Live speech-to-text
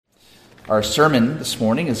Our sermon this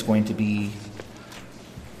morning is going to be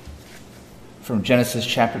from Genesis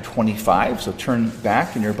chapter 25. So turn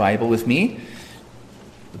back in your Bible with me.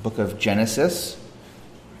 The book of Genesis,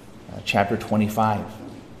 chapter 25.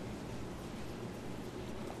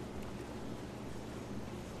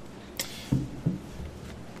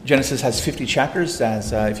 Genesis has 50 chapters.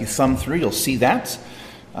 As if you thumb through, you'll see that.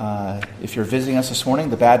 If you're visiting us this morning,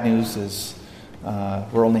 the bad news is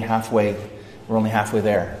we're only halfway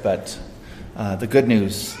there. But the good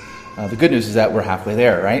news is that we're halfway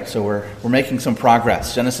there, right? So we're making some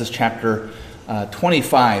progress. Genesis chapter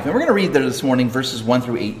 25, and we're going to read there this morning verses 1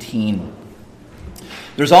 through 18.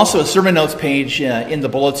 There's also a sermon notes page in the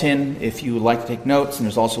bulletin if you would like to take notes, and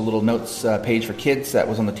there's also a little notes page for kids that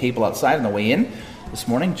was on the table outside on the way in this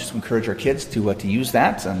morning. Just to encourage our kids to use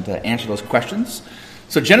that and answer those questions.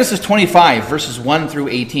 So Genesis 25, verses 1 through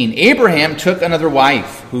 18. Abraham took another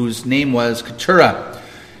wife, whose name was Keturah.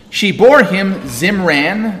 She bore him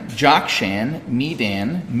Zimran, Jokshan,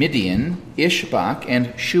 Medan, Midian, Ishbak,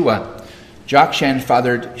 and Shua. Jokshan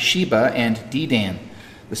fathered Sheba and Dedan.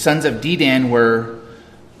 The sons of Dedan were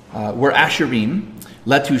Asherim,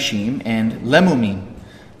 Letushim, and Lemumim.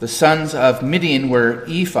 The sons of Midian were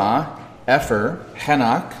Ephah, Epher,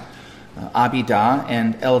 Hanok, Abidah,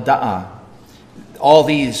 and Eldaah. All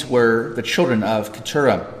these were the children of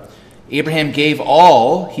Keturah. Abraham gave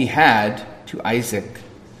all he had to Isaac.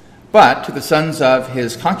 But to the sons of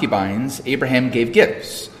his concubines, Abraham gave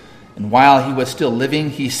gifts. And while he was still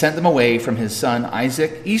living, he sent them away from his son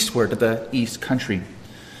Isaac eastward to the east country.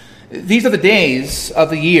 These are the days of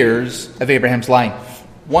the years of Abraham's life,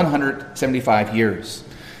 175 years.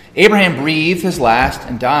 Abraham breathed his last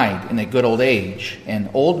and died in a good old age, an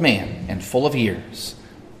old man and full of years,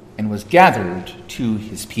 and was gathered to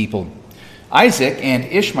his people. Isaac and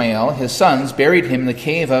Ishmael, his sons, buried him in the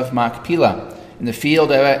cave of Machpelah, in the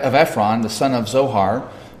field of Ephron, the son of Zohar,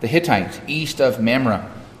 the Hittite, east of Mamre,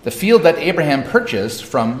 the field that Abraham purchased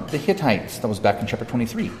from the Hittites. That was back in chapter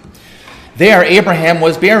 23. There Abraham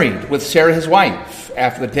was buried with Sarah his wife.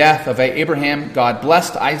 After the death of Abraham, God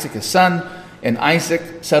blessed Isaac his son, and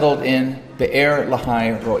Isaac settled in Be'er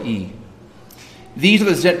Lahai Roi. These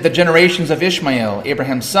are the generations of Ishmael,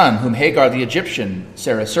 Abraham's son, whom Hagar the Egyptian,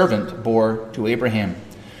 Sarah's servant, bore to Abraham.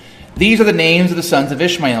 These are the names of the sons of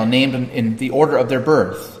Ishmael, named in the order of their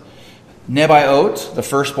birth. Nebaioth, the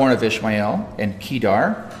firstborn of Ishmael, and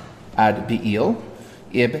Kedar, Adbeel,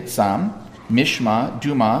 Ibsam, Mishma,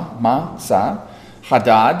 Duma, Masa,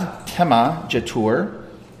 Hadad, Tema, Jetur,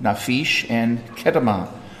 Naphish, and Kedemah.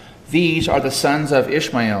 These are the sons of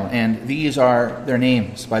Ishmael, and these are their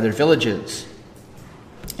names, by their villages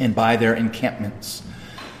and by their encampments.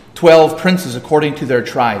 12 princes according to their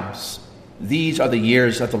tribes. These are the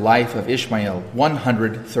years of the life of Ishmael,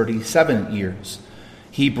 137 years.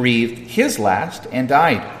 He breathed his last and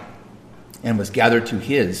died, and was gathered to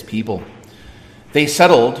his people. They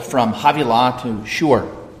settled from Havilah to Shur,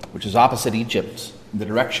 which is opposite Egypt, in the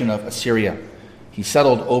direction of Assyria. He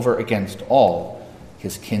settled over against all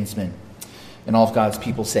his kinsmen. And all of God's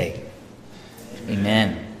people say,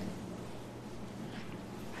 Amen.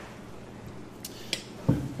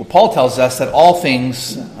 Well, Paul tells us that all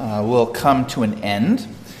things will come to an end,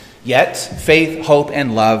 yet faith, hope,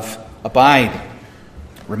 and love abide,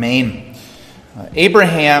 remain.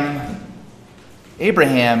 Abraham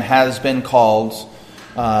has been called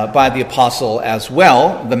by the apostle as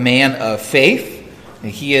well, the man of faith.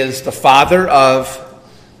 He is the father of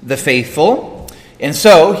the faithful. And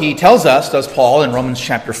so he tells us, does Paul in Romans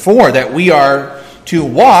chapter 4, that we are to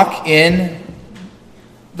walk in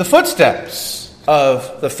the footsteps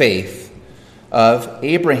of the faith of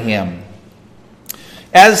Abraham.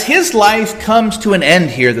 As his life comes to an end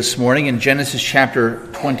here this morning in Genesis chapter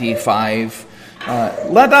 25,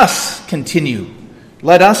 let us continue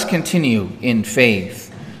in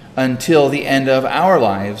faith until the end of our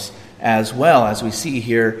lives, as well as we see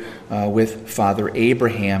here with Father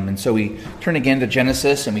Abraham. And so we turn again to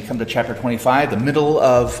Genesis and we come to chapter 25, the middle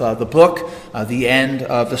of the book, the end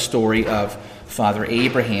of the story of Father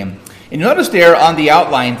Abraham. And you notice there on the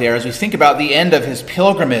outline there, as we think about the end of his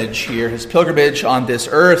pilgrimage here, his pilgrimage on this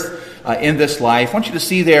earth, in this life, I want you to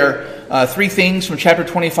see there three things from chapter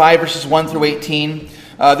 25, verses 1 through 18.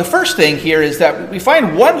 The first thing here is that we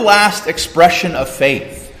find one last expression of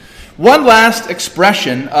faith. One last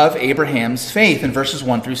expression of Abraham's faith in verses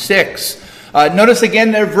 1 through 6. Notice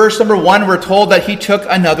again in verse number 1, we're told that he took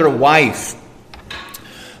another wife.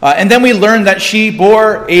 And then we learn that she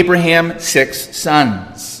bore Abraham 6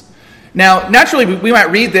 sons. Now, naturally, we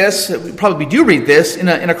might read this, we probably do read this, in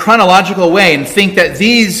a chronological way and think that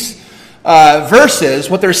these verses,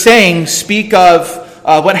 what they're saying, speak of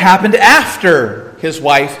what happened after his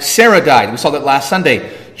wife Sarah died. We saw that last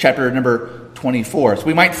Sunday, chapter number 24. So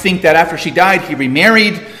we might think that after she died, he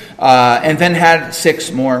remarried and then had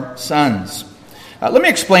 6 more sons. Let me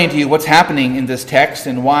explain to you what's happening in this text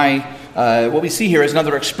and why what we see here is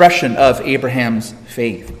another expression of Abraham's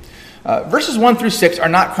faith. Verses 1 through 6 are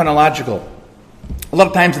not chronological. A lot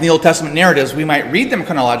of times in the Old Testament narratives, we might read them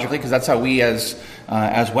chronologically because that's how we as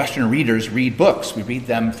Western readers read books. We read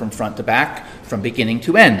them from front to back, from beginning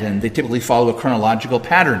to end, and they typically follow a chronological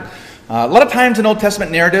pattern. A lot of times in Old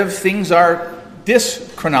Testament narrative, things are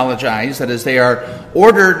dischronologized, that is, they are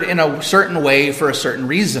ordered in a certain way for a certain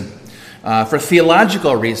reason, for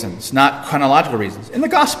theological reasons, not chronological reasons. And the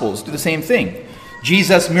Gospels do the same thing.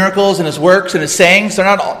 Jesus' miracles and his works and his sayings,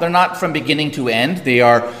 they're not from beginning to end. They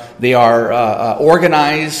are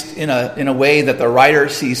organized in a way that the writer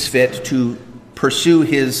sees fit to pursue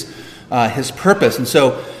his purpose. And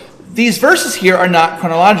so these verses here are not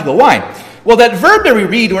chronological. Why? Well, that verb that we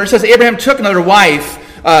read where it says Abraham took another wife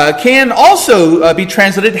can also be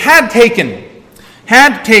translated had taken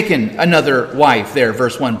another wife there,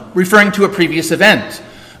 verse 1, referring to a previous event.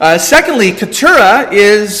 Secondly, Keturah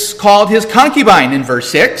is called his concubine in verse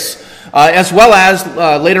 6, as well as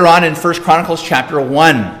later on in 1 Chronicles chapter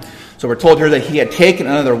 1. So we're told here that he had taken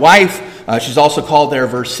another wife. She's also called there,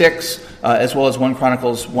 verse 6, as well as 1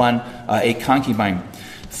 Chronicles 1, a concubine.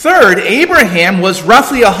 Third, Abraham was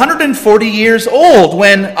roughly 140 years old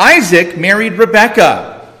when Isaac married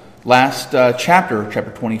Rebekah, last chapter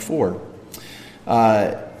 24.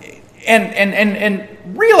 And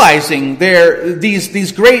realizing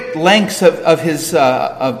these great lengths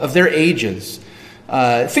of their ages,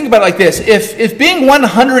 think about it like this: if being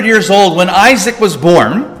 100 years old when Isaac was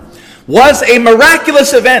born was a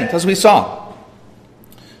miraculous event, as we saw,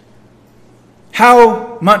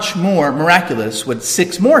 how much more miraculous would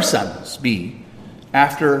 6 more sons be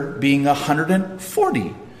after being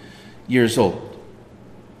 140 years old?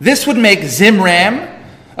 This would make Zimran,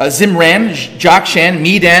 Jokshan,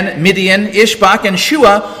 Medan, Midian, Ishbak, and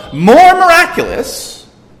Shua more miraculous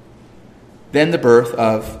than the birth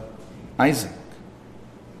of Isaac.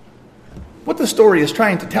 What the story is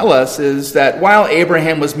trying to tell us is that while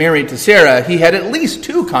Abraham was married to Sarah, he had at least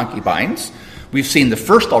 2 concubines. We've seen the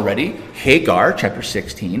first already, Hagar, chapter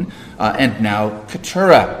 16, and now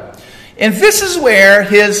Keturah. And this is where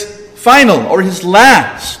his final or his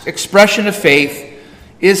last expression of faith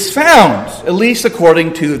is found, at least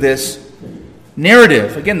according to this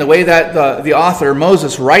narrative. Again, the way that the author,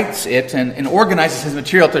 Moses, writes it and organizes his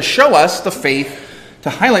material to show us the faith, to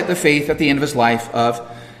highlight the faith at the end of his life of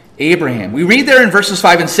Abraham. We read there in verses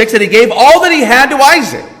 5 and 6 that he gave all that he had to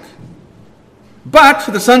Isaac. But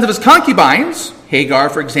to the sons of his concubines, Hagar,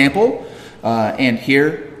 for example, and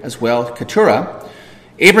here as well, Keturah,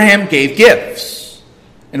 Abraham gave gifts.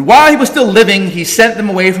 And while he was still living, he sent them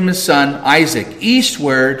away from his son Isaac,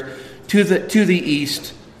 eastward to the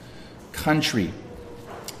east country.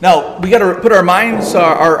 Now, we got to put our minds,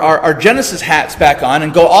 our Genesis hats back on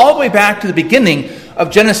and go all the way back to the beginning of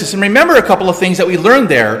Genesis. And remember a couple of things that we learned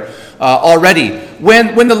there already.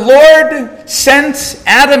 When the Lord sent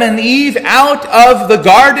Adam and Eve out of the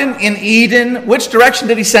garden in Eden, which direction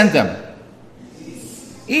did he send them?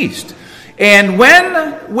 East. And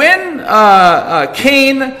when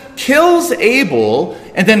Cain kills Abel,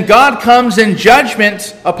 and then God comes in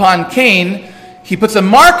judgment upon Cain, he puts a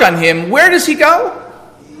mark on him. Where does he go?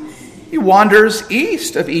 He wanders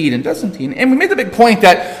east of Eden, doesn't he? And we made the big point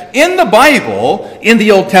that in the Bible, in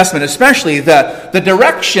the Old Testament especially, the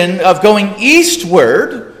direction of going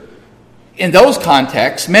eastward in those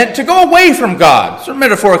contexts meant to go away from God, sort of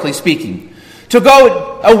metaphorically speaking. To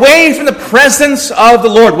go away from the presence of the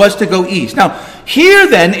Lord was to go east. Now, here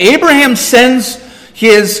then, Abraham sends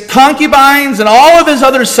his concubines and all of his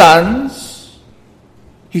other sons,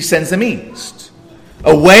 he sends them east.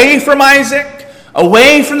 Away from Isaac,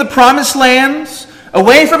 away from the promised lands,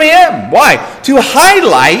 away from him. Why? To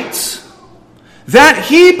highlight that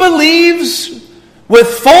he believes with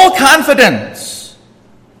full confidence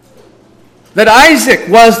that Isaac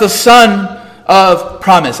was the son of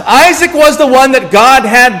promise. Isaac was the one that God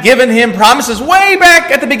had given him promises way back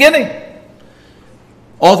at the beginning.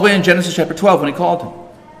 All the way in Genesis chapter 12 when he called him.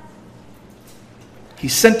 He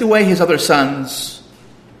sent away his other sons.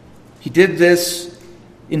 He did this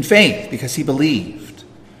in faith because he believed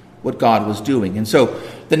what God was doing. And so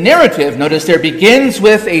the narrative, notice there, begins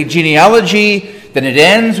with a genealogy, then it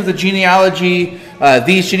ends with a genealogy.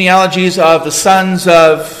 These genealogies of the sons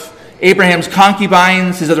of Abraham's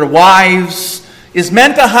concubines, his other wives, is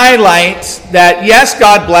meant to highlight that yes,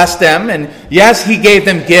 God blessed them, and yes, he gave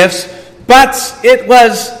them gifts, But it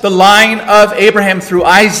was the line of Abraham through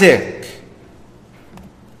Isaac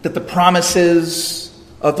that the promises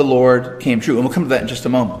of the Lord came true. And we'll come to that in just a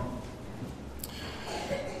moment.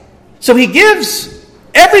 So he gives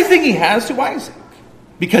everything he has to Isaac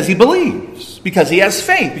because he believes, because he has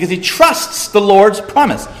faith, because he trusts the Lord's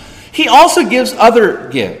promise. He also gives other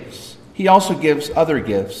gifts. He also gives other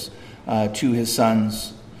gifts to his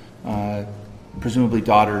sons, presumably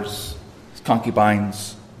daughters, his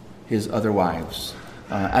concubines, his other wives,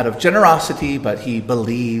 out of generosity, but he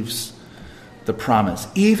believes the promise.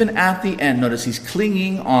 Even at the end, notice he's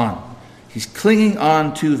clinging on. He's clinging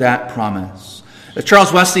on to that promise. As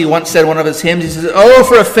Charles Wesley once said in one of his hymns, he says, "Oh,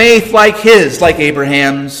 for a faith like his, like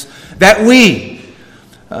Abraham's, that we,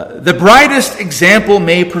 the brightest example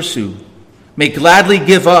may pursue, may gladly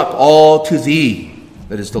give up all to thee,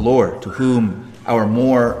 that is the Lord, to whom our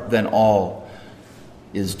more than all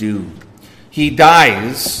is due." He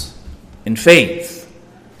dies in faith,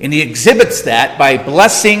 and he exhibits that by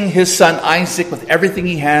blessing his son Isaac with everything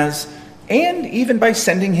he has, and even by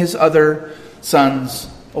sending his other sons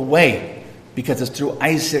away, because it's through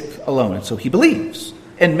Isaac alone. And so he believes.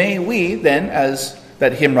 And may we then, as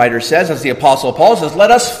that hymn writer says, as the Apostle Paul says,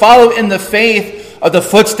 let us follow in the faith of the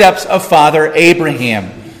footsteps of Father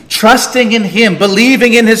Abraham, trusting in him,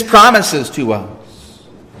 believing in his promises to us.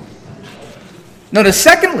 Notice,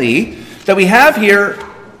 secondly, that we have here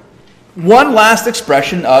one last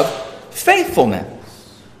expression of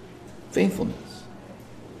faithfulness. Faithfulness.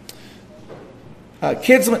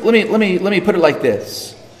 Kids, let me put it like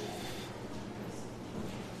this.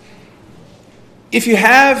 If you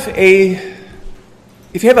have a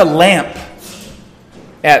lamp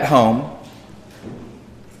at home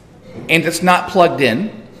and it's not plugged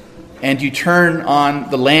in, and you turn on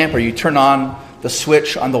the lamp or you turn on the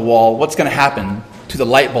switch on the wall, what's going to happen to the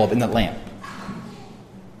light bulb in the lamp?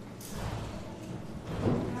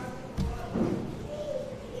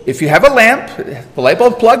 If you have a lamp, the light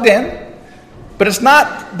bulb plugged in, but it's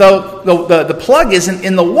not the plug isn't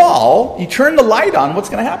in the wall, you turn the light on, what's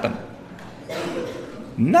going to happen?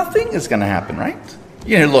 Nothing is going to happen, right?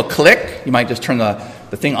 You hear a little click. You might just turn the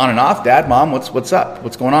thing on and off. Dad, Mom, what's up?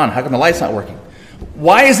 What's going on? How come the light's not working?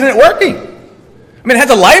 Why isn't it working? I mean, it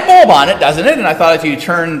has a light bulb on it, doesn't it? And I thought if you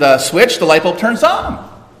turn the switch, the light bulb turns on.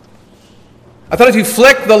 I thought if you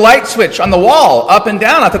flick the light switch on the wall up and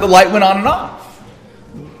down, I thought the light went on and off.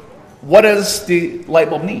 What does the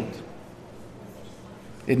light bulb need?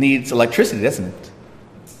 It needs electricity, doesn't it?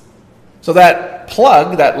 So that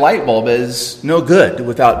plug, that light bulb, is no good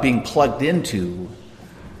without being plugged into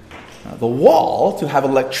the wall to have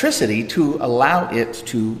electricity to allow it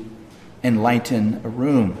to enlighten a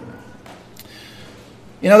room.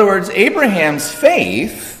 In other words, Abraham's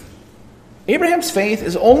faith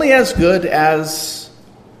is only as good as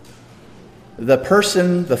the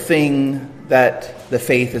person, the thing that the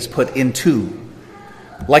faith is put into.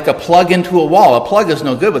 Like a plug into a wall. A plug is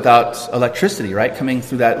no good without electricity, right, coming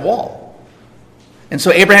through that wall. And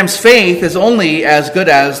so Abraham's faith is only as good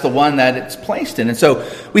as the one that it's placed in. And so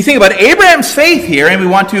we think about Abraham's faith here, and we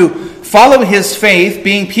want to follow his faith,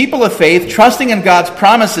 being people of faith, trusting in God's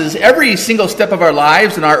promises every single step of our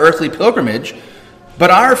lives in our earthly pilgrimage.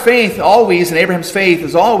 But our faith always, and Abraham's faith,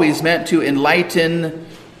 is always meant to enlighten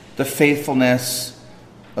the faithfulness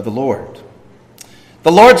of the Lord.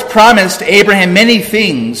 The Lord's promised to Abraham many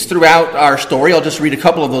things throughout our story. I'll just read a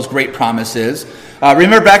couple of those great promises.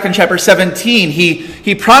 Remember back in chapter 17,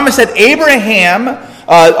 he promised that Abraham,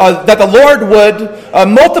 that the Lord would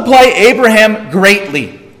multiply Abraham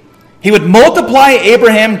greatly. He would multiply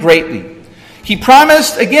Abraham greatly. He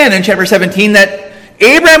promised again in chapter 17 that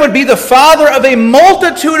Abraham would be the father of a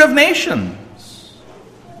multitude of nations.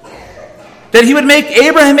 That he would make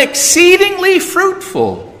Abraham exceedingly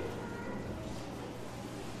fruitful.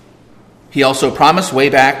 He also promised way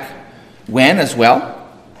back when as well.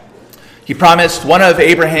 He promised one of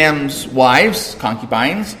Abraham's wives,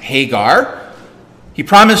 concubines, Hagar. He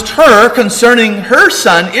promised her concerning her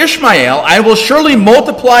son Ishmael, I will surely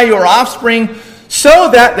multiply your offspring so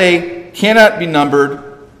that they cannot be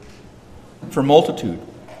numbered for multitude.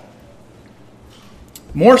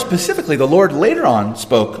 More specifically, the Lord later on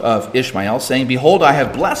spoke of Ishmael, saying, behold, I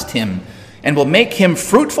have blessed him and will make him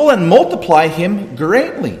fruitful and multiply him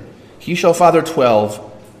greatly. He shall father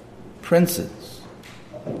 12 princes.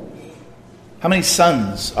 How many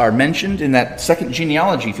sons are mentioned in that second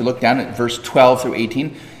genealogy? If you look down at verse 12 through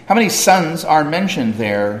 18, how many sons are mentioned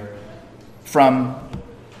there from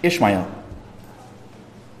Ishmael?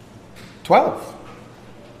 12.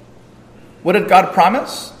 What did God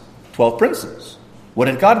promise? 12 princes. What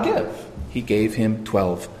did God give? He gave him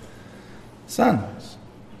 12 sons.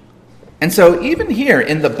 And so even here,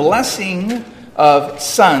 in the blessing of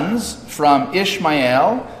sons from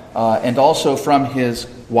Ishmael and also from his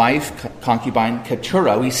wife, concubine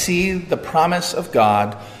Keturah, we see the promise of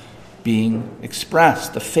God being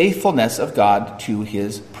expressed, the faithfulness of God to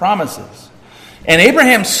his promises. And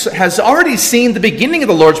Abraham has already seen the beginning of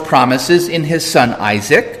the Lord's promises in his son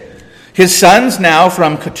Isaac, his sons now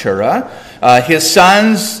from Keturah, his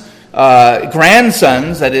sons,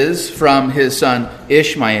 grandsons, that is, from his son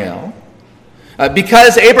Ishmael.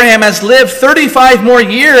 Because Abraham has lived 35 more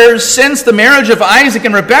years since the marriage of Isaac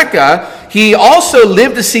and Rebekah, he also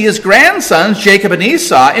lived to see his grandsons, Jacob and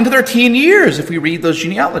Esau, into their teen years, if we read those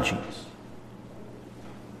genealogies.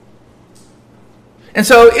 And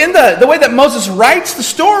so in the way that Moses writes the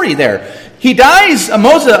story there, he dies,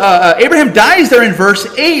 Abraham dies there in verse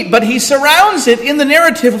 8, but he surrounds it in the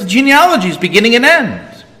narrative with genealogies, beginning and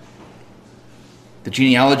end. The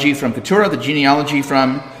genealogy from Keturah, the genealogy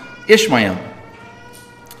from Ishmael.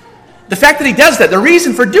 The fact that he does that, the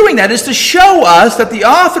reason for doing that is to show us that the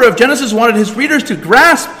author of Genesis wanted his readers to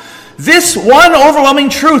grasp this one overwhelming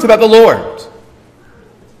truth about the Lord.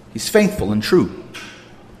 He's faithful and true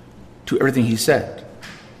to everything he said.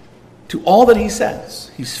 To all that he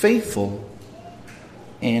says, he's faithful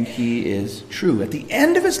and he is true. At the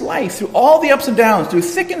end of his life, through all the ups and downs, through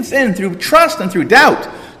thick and thin, through trust and through doubt,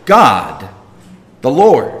 God, the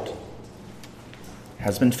Lord,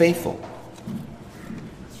 has been faithful.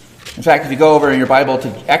 In fact, if you go over in your Bible to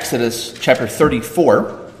Exodus chapter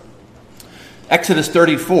 34, Exodus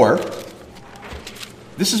 34,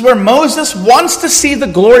 this is where Moses wants to see the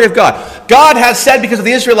glory of God. God has said, because of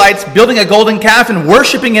the Israelites building a golden calf and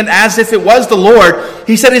worshiping it as if it was the Lord,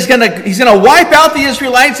 he said he's going to wipe out the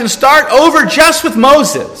Israelites and start over just with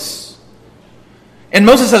Moses. And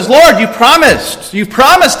Moses says, Lord, you've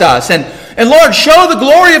promised us, and Lord, show the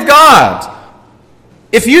glory of God.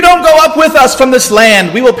 If you don't go up with us from this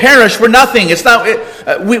land, we will perish for nothing. It's not.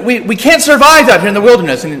 We can't survive out here in the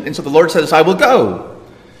wilderness. And so the Lord says, I will go.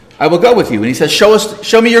 I will go with you. And he says,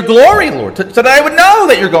 show me your glory, Lord, so that I would know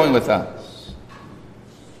that you're going with us.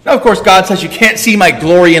 Now, of course, God says, you can't see my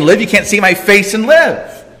glory and live. You can't see my face and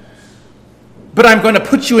live. But I'm going to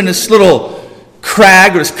put you in this little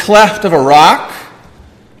crag or this cleft of a rock,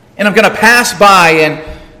 and I'm going to pass by,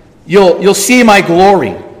 and you'll see my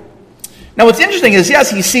glory. Now, what's interesting is, yes,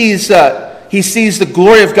 he sees the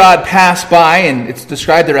glory of God pass by, and it's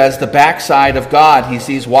described there as the backside of God. He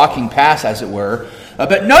sees walking past, as it were.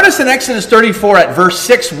 But notice in Exodus 34 at verse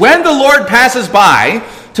 6, when the Lord passes by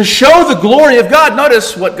to show the glory of God,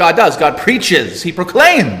 notice what God does. God preaches. He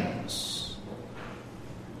proclaims.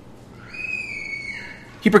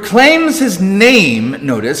 He proclaims his name,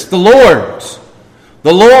 notice, the Lord.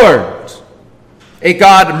 The Lord, a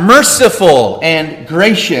God merciful and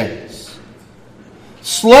gracious,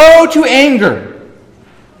 slow to anger,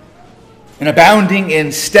 and abounding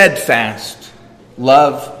in steadfast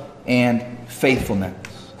love and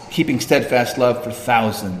faithfulness, keeping steadfast love for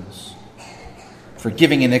thousands,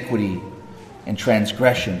 forgiving iniquity and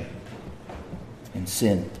transgression and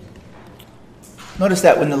sin. Notice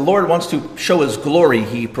that when the Lord wants to show his glory,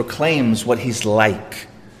 he proclaims what he's like.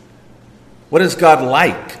 What is God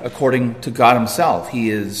like according to God himself? He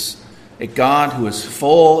is a God who is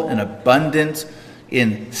full and abundant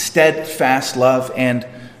in steadfast love and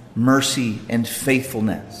mercy and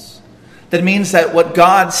faithfulness. That means that what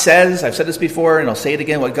God says, I've said this before and I'll say it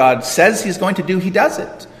again, what God says he's going to do, he does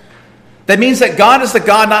it. That means that God is the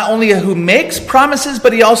God not only who makes promises,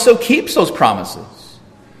 but he also keeps those promises.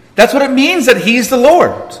 That's what it means that he's the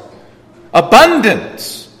Lord.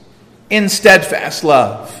 Abundant in steadfast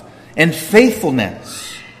love and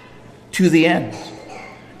faithfulness to the end.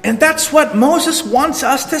 And that's what Moses wants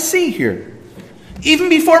us to see here. Even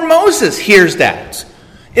before Moses hears that,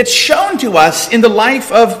 it's shown to us in the life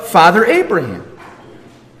of Father Abraham.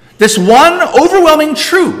 This one overwhelming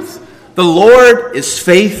truth: the Lord is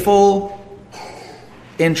faithful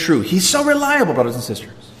and true. He's so reliable, brothers and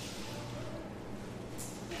sisters.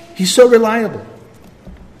 He's so reliable.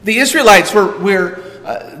 The Israelites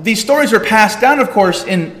these stories were passed down, of course,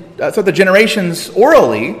 through the generations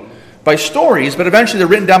orally by stories, but eventually they're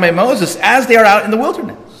written down by Moses as they are out in the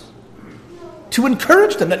wilderness to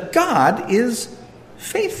encourage them that God is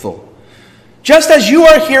faithful. Just as you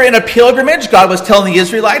are here in a pilgrimage, God was telling the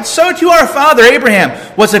Israelites, so too our father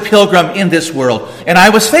Abraham was a pilgrim in this world, and I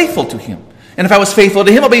was faithful to him. And if I was faithful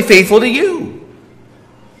to him, I'll be faithful to you.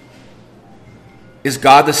 Is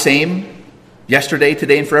God the same yesterday,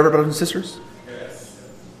 today, and forever, brothers and sisters? Yes.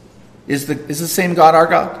 Is the same God our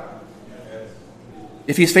God? Yes.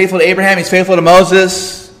 If he's faithful to Abraham, he's faithful to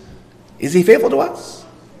Moses, is he faithful to us?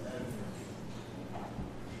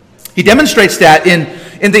 He demonstrates that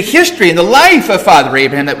in the history, in the life of Father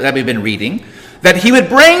Abraham that we've been reading, that he would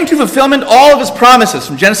bring to fulfillment all of his promises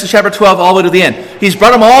from Genesis chapter 12 all the way to the end. He's brought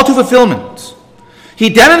them all to fulfillment. He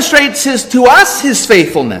demonstrates to us his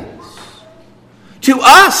faithfulness, to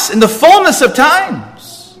us in the fullness of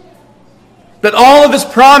times, that all of his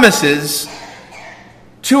promises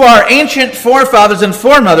to our ancient forefathers and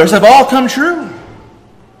foremothers have all come true.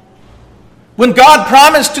 When God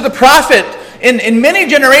promised to the prophet in many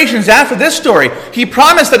generations after this story, he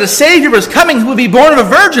promised that a Savior was coming who would be born of a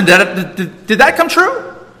virgin. Did that come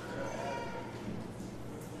true?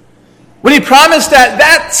 When he promised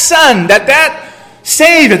that Son, that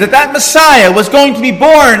Savior, that Messiah was going to be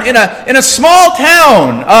born in a small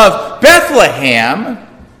town of Bethlehem,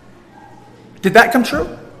 did that come true?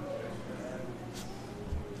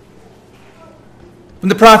 When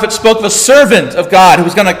the prophet spoke of a servant of God who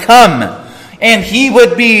was going to come, and he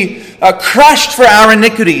would be crushed for our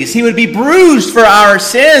iniquities, he would be bruised for our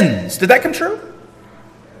sins, did that come true?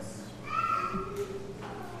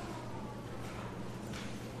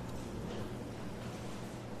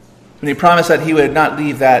 When he promised that he would not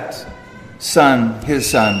leave that Son, his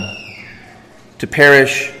Son, to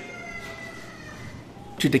perish,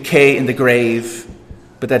 to decay in the grave,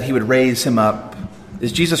 but that he would raise him up.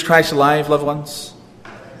 Is Jesus Christ alive, loved ones?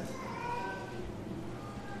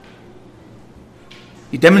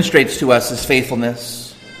 He demonstrates to us his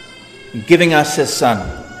faithfulness in giving us his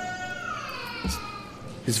Son,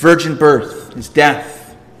 his virgin birth, his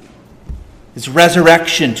death, his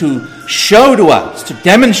resurrection, to show to us, to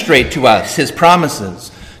demonstrate to us his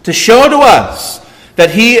promises, to show to us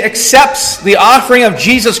that he accepts the offering of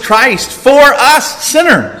Jesus Christ for us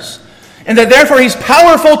sinners, and that therefore he's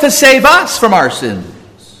powerful to save us from our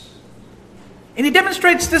sins. And he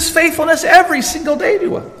demonstrates this faithfulness every single day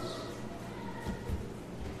to us.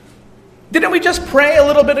 Didn't we just pray a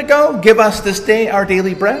little bit ago, give us this day our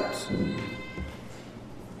daily bread?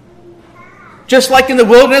 Just like in the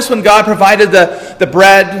wilderness when God provided the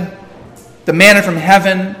bread, the manna from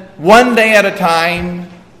heaven, one day at a time,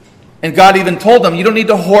 and God even told them, you don't need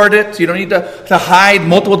to hoard it, you don't need to hide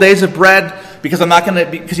multiple days of bread because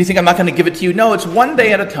you think I'm not going to give it to you. No, it's one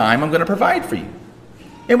day at a time I'm going to provide for you.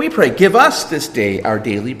 And we pray, give us this day our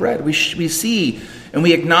daily bread. We see and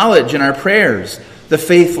we acknowledge in our prayers the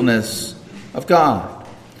faithfulness of God.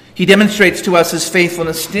 He demonstrates to us his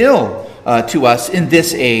faithfulness still to us in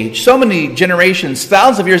this age. So many generations,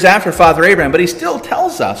 thousands of years after Father Abraham, but he still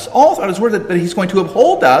tells us all throughout his word that he's going to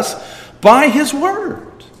uphold us by his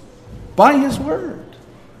word. By his word.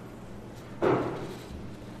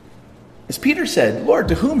 As Peter said, Lord,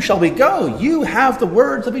 to whom shall we go? You have the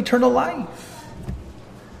words of eternal life.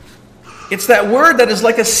 It's that word that is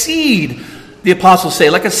like a seed, the apostles say,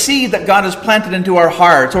 like a seed that God has planted into our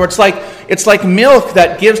hearts. Or it's like milk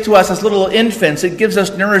that gives to us as little infants. It gives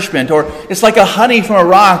us nourishment. Or it's like a honey from a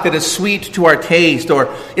rock that is sweet to our taste.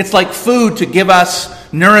 Or it's like food to give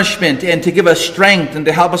us nourishment and to give us strength and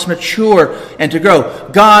to help us mature and to grow.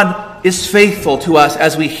 God is faithful to us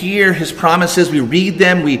as we hear his promises. We read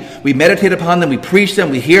them. We meditate upon them. We preach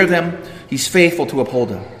them. We hear them. He's faithful to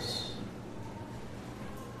uphold us.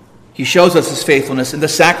 He shows us his faithfulness in the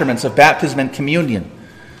sacraments of baptism and communion.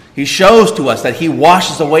 He shows to us that he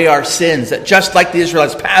washes away our sins, that just like the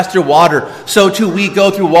Israelites passed through water, so too we go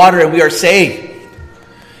through water and we are saved.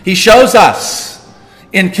 He shows us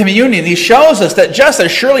in communion, he shows us that just as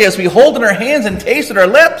surely as we hold in our hands and taste with our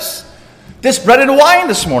lips this bread and wine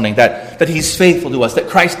this morning, that he's faithful to us, that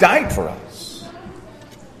Christ died for us.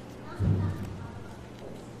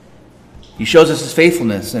 He shows us his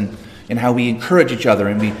faithfulness and how we encourage each other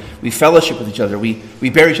and we fellowship with each other. We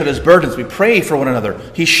bear each other's burdens. We pray for one another.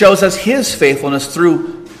 He shows us his faithfulness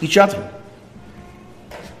through each other.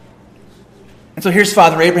 And so here's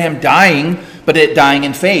Father Abraham dying, but dying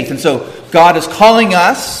in faith. And so God is calling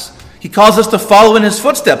us. He calls us to follow in his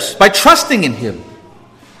footsteps by trusting in him.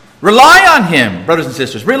 Rely on him, brothers and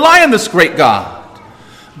sisters. Rely on this great God.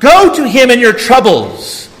 Go to him in your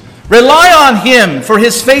troubles. Rely on him for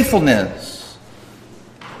his faithfulness,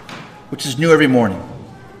 which is new every morning.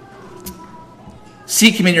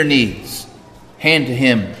 Seek him in your needs. Hand to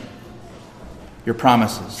him your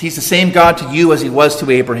promises. He's the same God to you as he was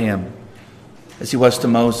to Abraham, as he was to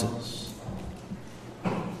Moses.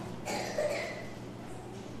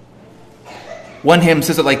 One hymn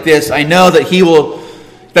says it like this: I know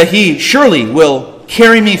that he surely will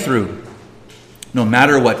carry me through, no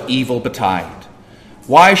matter what evil betide.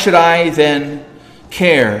 Why should I then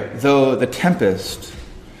care though the tempest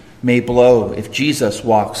may blow if Jesus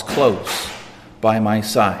walks close by my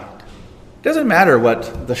side? It doesn't matter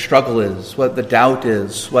what the struggle is, what the doubt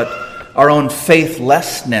is, what our own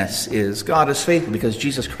faithlessness is. God is faithful because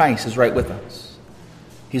Jesus Christ is right with us.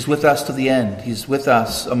 He's with us to the end. He's with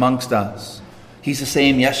us, amongst us. He's the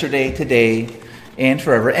same yesterday, today, and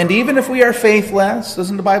forever. And even if we are faithless,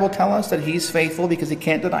 doesn't the Bible tell us that he's faithful because he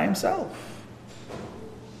can't deny himself?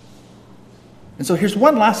 And so here's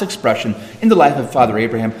one last expression in the life of Father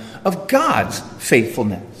Abraham of God's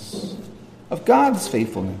faithfulness. Of God's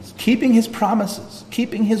faithfulness. Keeping his promises.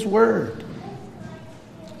 Keeping his word.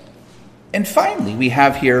 And finally, we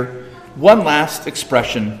have here one last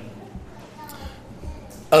expression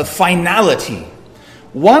of finality.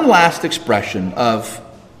 One last expression of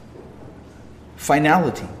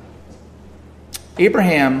finality.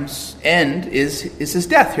 Abraham's end is his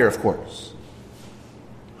death here, of course.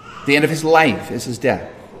 The end of his life is his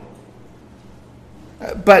death.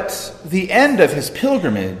 But the end of his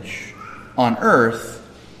pilgrimage on earth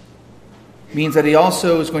means that he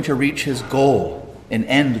also is going to reach his goal, an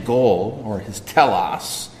end goal, or his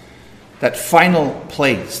telos, that final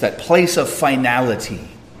place, that place of finality.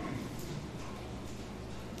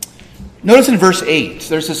 Notice in verse 8,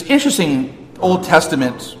 there's this interesting Old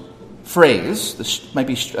Testament phrase. This might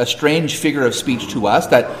be a strange figure of speech to us,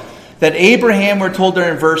 that Abraham, we're told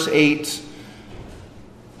there in verse 8,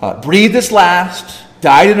 breathed his last,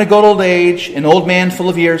 died in a good old age, an old man full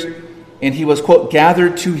of years, and he was, quote,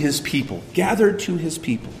 gathered to his people. Gathered to his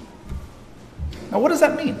people. Now, what does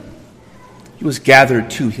that mean? He was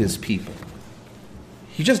gathered to his people.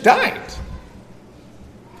 He just died.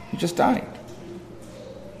 He just died.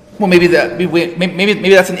 Well, maybe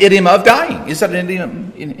that's an idiom of dying. Is that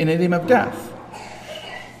an idiom of death?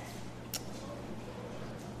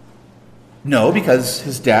 No, because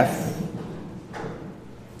his death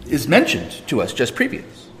is mentioned to us just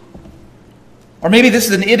previous. Or maybe this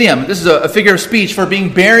is an idiom. This is a figure of speech for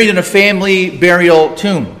being buried in a family burial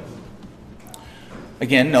tomb.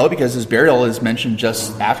 Again, no, because his burial is mentioned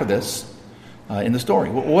just after this in the story.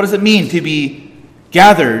 What does it mean to be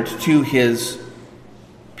gathered to his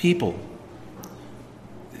people?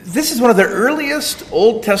 This is one of the earliest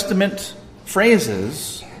Old Testament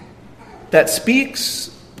phrases that speaks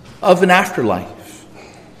of an afterlife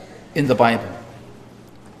in the Bible.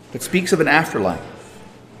 That speaks of an afterlife.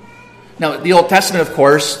 Now, the Old Testament, of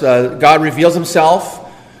course, God reveals himself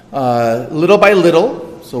little by little.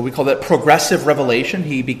 So we call that progressive revelation.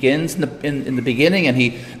 He begins in the beginning, and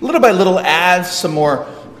he little by little adds some more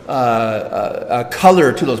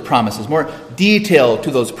color to those promises, more detail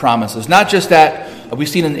to those promises. Not just that, we've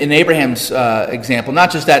seen in Abraham's example,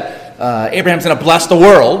 not just that Abraham's going to bless the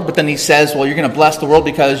world, but then he says, well, you're going to bless the world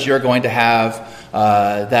because you're going to have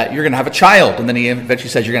you're going to have a child. And then he eventually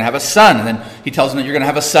says you're going to have a son. And then he tells him that you're going to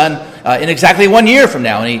have a son in exactly 1 year from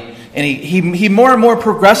now. And he more and more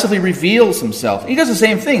progressively reveals himself. He does the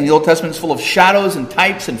same thing. The Old Testament is full of shadows and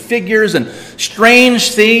types and figures and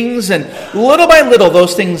strange things. And little by little,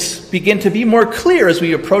 those things begin to be more clear as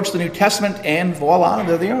we approach the New Testament. And voila,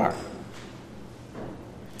 there they are.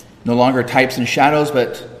 No longer types and shadows,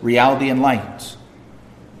 but reality and light.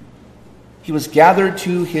 He was gathered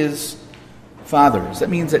to his fathers. That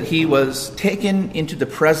means that he was taken into the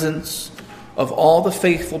presence of all the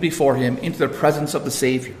faithful before him, into the presence of the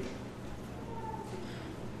Savior.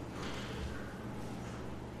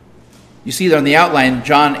 You see there on the outline,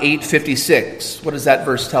 John 8:56. What does that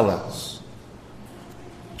verse tell us?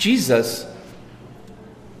 Jesus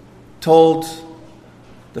told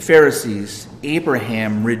the Pharisees,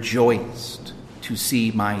 Abraham rejoiced to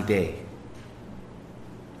see my day.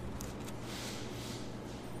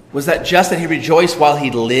 Was that just that he rejoiced while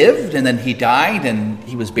he lived and then he died and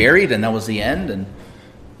he was buried and that was the end? And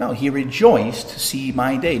no, he rejoiced to see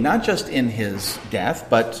my day, not just in his death,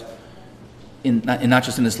 but not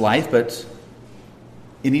just in his life, but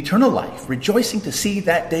in eternal life, rejoicing to see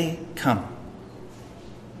that day come.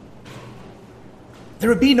 There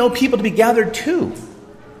would be no people to be gathered to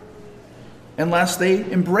unless they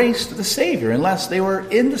embraced the Savior, unless they were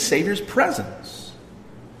in the Savior's presence.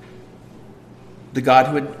 The God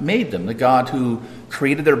who had made them, the God who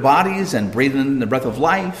created their bodies and breathed in the breath of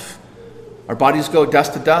life. Our bodies go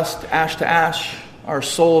dust to dust, ash to ash. Our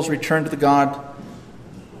souls return to the God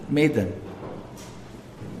who made them.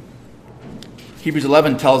 Hebrews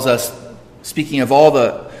 11 tells us, speaking of all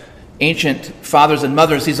the ancient fathers and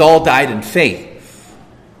mothers, these all died in faith,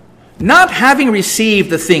 not having received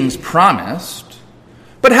the things promised,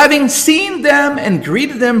 but having seen them and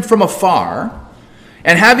greeted them from afar,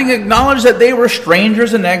 and having acknowledged that they were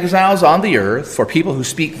strangers and exiles on the earth, for people who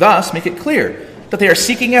speak thus make it clear that they are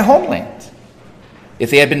seeking a homeland. If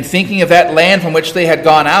they had been thinking of that land from which they had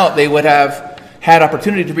gone out, they would have had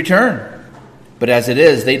opportunity to return. But as it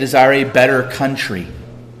is, they desire a better country.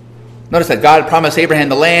 Notice that God promised Abraham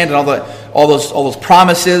the land and all those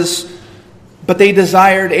promises, but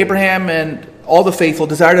Abraham and all the faithful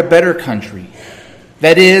desired a better country.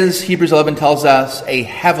 That is, Hebrews 11 tells us, a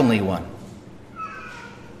heavenly one.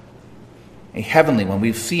 A heavenly one.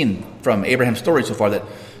 We've seen from Abraham's story so far that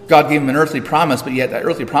God gave him an earthly promise, but yet that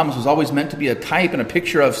earthly promise was always meant to be a type and a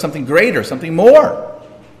picture of something greater, something more.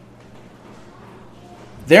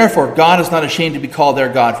 Therefore, God is not ashamed to be called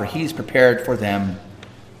their God, for he's prepared for them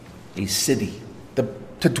a city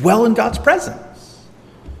to dwell in God's presence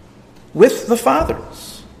with the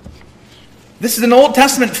fathers. This is an Old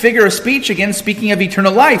Testament figure of speech, again, speaking of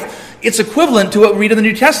eternal life. It's equivalent to what we read in the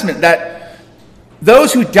New Testament, that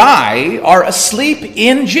those who die are asleep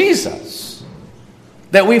in Jesus.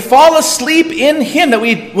 That we fall asleep in him. That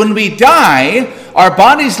when we die, our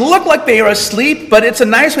bodies look like they are asleep, but it's a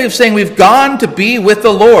nice way of saying we've gone to be with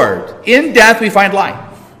the Lord. In death we find life.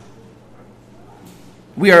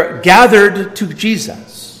 We are gathered to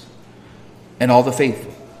Jesus and all the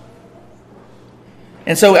faithful.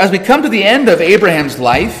 And so as we come to the end of Abraham's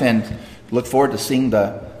life and look forward to seeing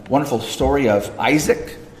the wonderful story of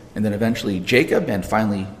Isaac and then eventually Jacob and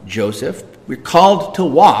finally Joseph, we're called to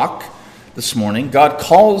walk this morning. God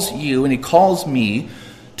calls you and he calls me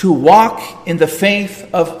to walk in the faith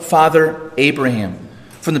of Father Abraham.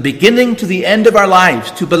 From the beginning to the end of our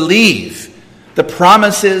lives, to believe the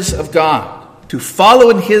promises of God, to follow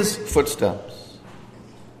in his footsteps.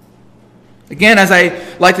 Again, as I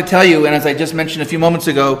like to tell you, and as I just mentioned a few moments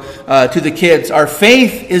ago to the kids, our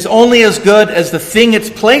faith is only as good as the thing it's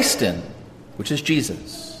placed in, which is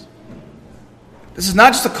Jesus. This is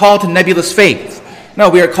not just a call to nebulous faith. No,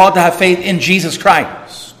 we are called to have faith in Jesus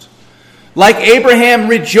Christ. Like Abraham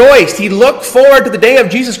rejoiced, he looked forward to the day of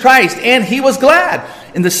Jesus Christ, and he was glad.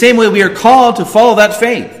 In the same way, we are called to follow that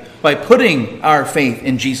faith by putting our faith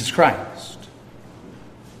in Jesus Christ.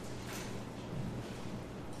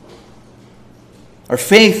 Our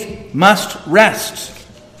faith must rest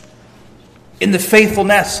in the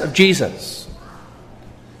faithfulness of Jesus.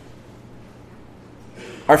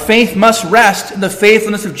 Our faith must rest in the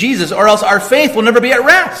faithfulness of Jesus, or else our faith will never be at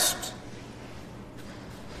rest.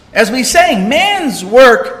 As we sang, man's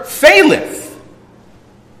work faileth,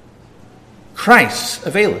 Christ's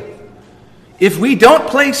availeth. If we don't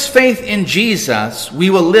place faith in Jesus, we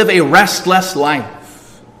will live a restless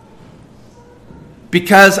life.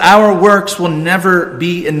 Because our works will never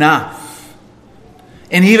be enough.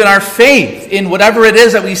 And even our faith in whatever it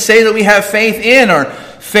is that we say that we have faith in or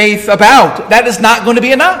faith about, that is not going to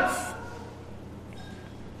be enough.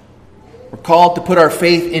 We're called to put our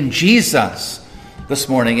faith in Jesus this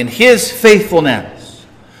morning, in his faithfulness,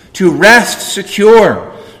 to rest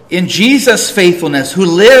secure in Jesus' faithfulness, who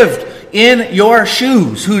lived in your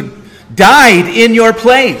shoes, who died in your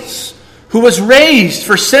place, who was raised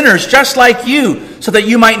for sinners just like you, so that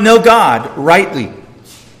you might know God rightly.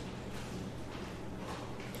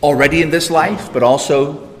 Already in this life, but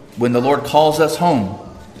also when the Lord calls us home.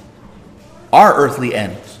 Our earthly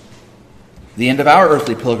end. The end of our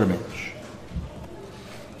earthly pilgrimage.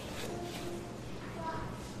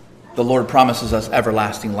 The Lord promises us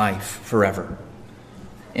everlasting life forever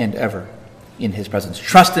and ever in his presence.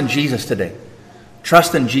 Trust in Jesus today.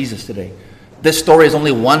 Trust in Jesus today. This story is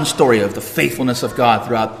only one story of the faithfulness of God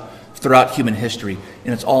throughout human history,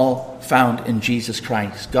 and it's all found in Jesus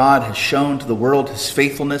Christ. God has shown to the world his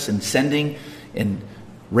faithfulness in sending and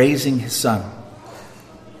raising his Son.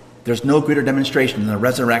 There's no greater demonstration than the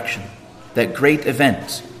resurrection, that great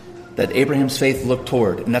event that Abraham's faith looked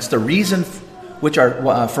toward, and that's the reason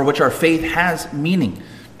for which our faith has meaning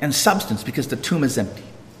and substance, because the tomb is empty.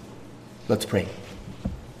 Let's pray.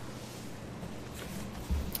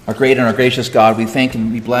 Our great and our gracious God, we thank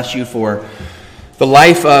and we bless you for the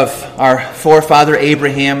life of our forefather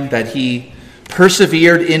Abraham, that he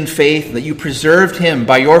persevered in faith, that you preserved him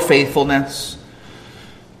by your faithfulness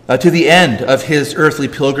to the end of his earthly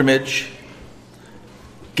pilgrimage.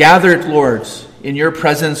 Gathered, Lord, in your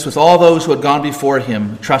presence with all those who had gone before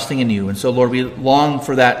him, trusting in you. And so, Lord, we long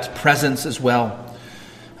for that presence as well.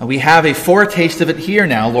 We have a foretaste of it here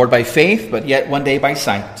now, Lord, by faith, but yet one day by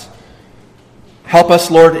sight. Help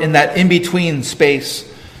us, Lord, in that in-between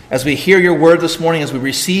space as we hear your word this morning, as we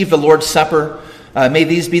receive the Lord's Supper. May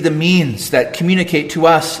these be the means that communicate to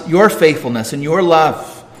us your faithfulness and your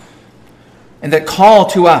love, and that call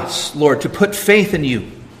to us, Lord, to put faith in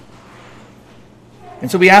you.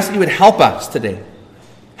 And so we ask that you would help us today.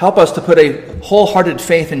 Help us to put a wholehearted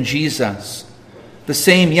faith in Jesus, the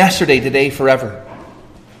same yesterday, today, forever,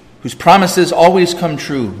 whose promises always come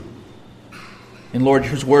true, and Lord,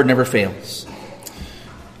 whose word never fails.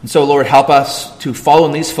 And so, Lord, help us to follow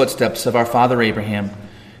in these footsteps of our father Abraham,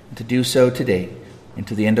 and to do so today and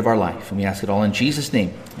to the end of our life. And we ask it all in Jesus'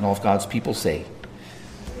 name. And all of God's people say,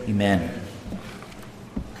 Amen.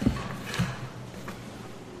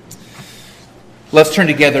 Let's turn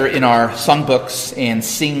together in our songbooks and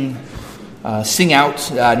sing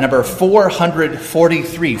out number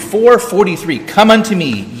 443. 443, Come unto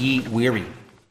me, ye weary.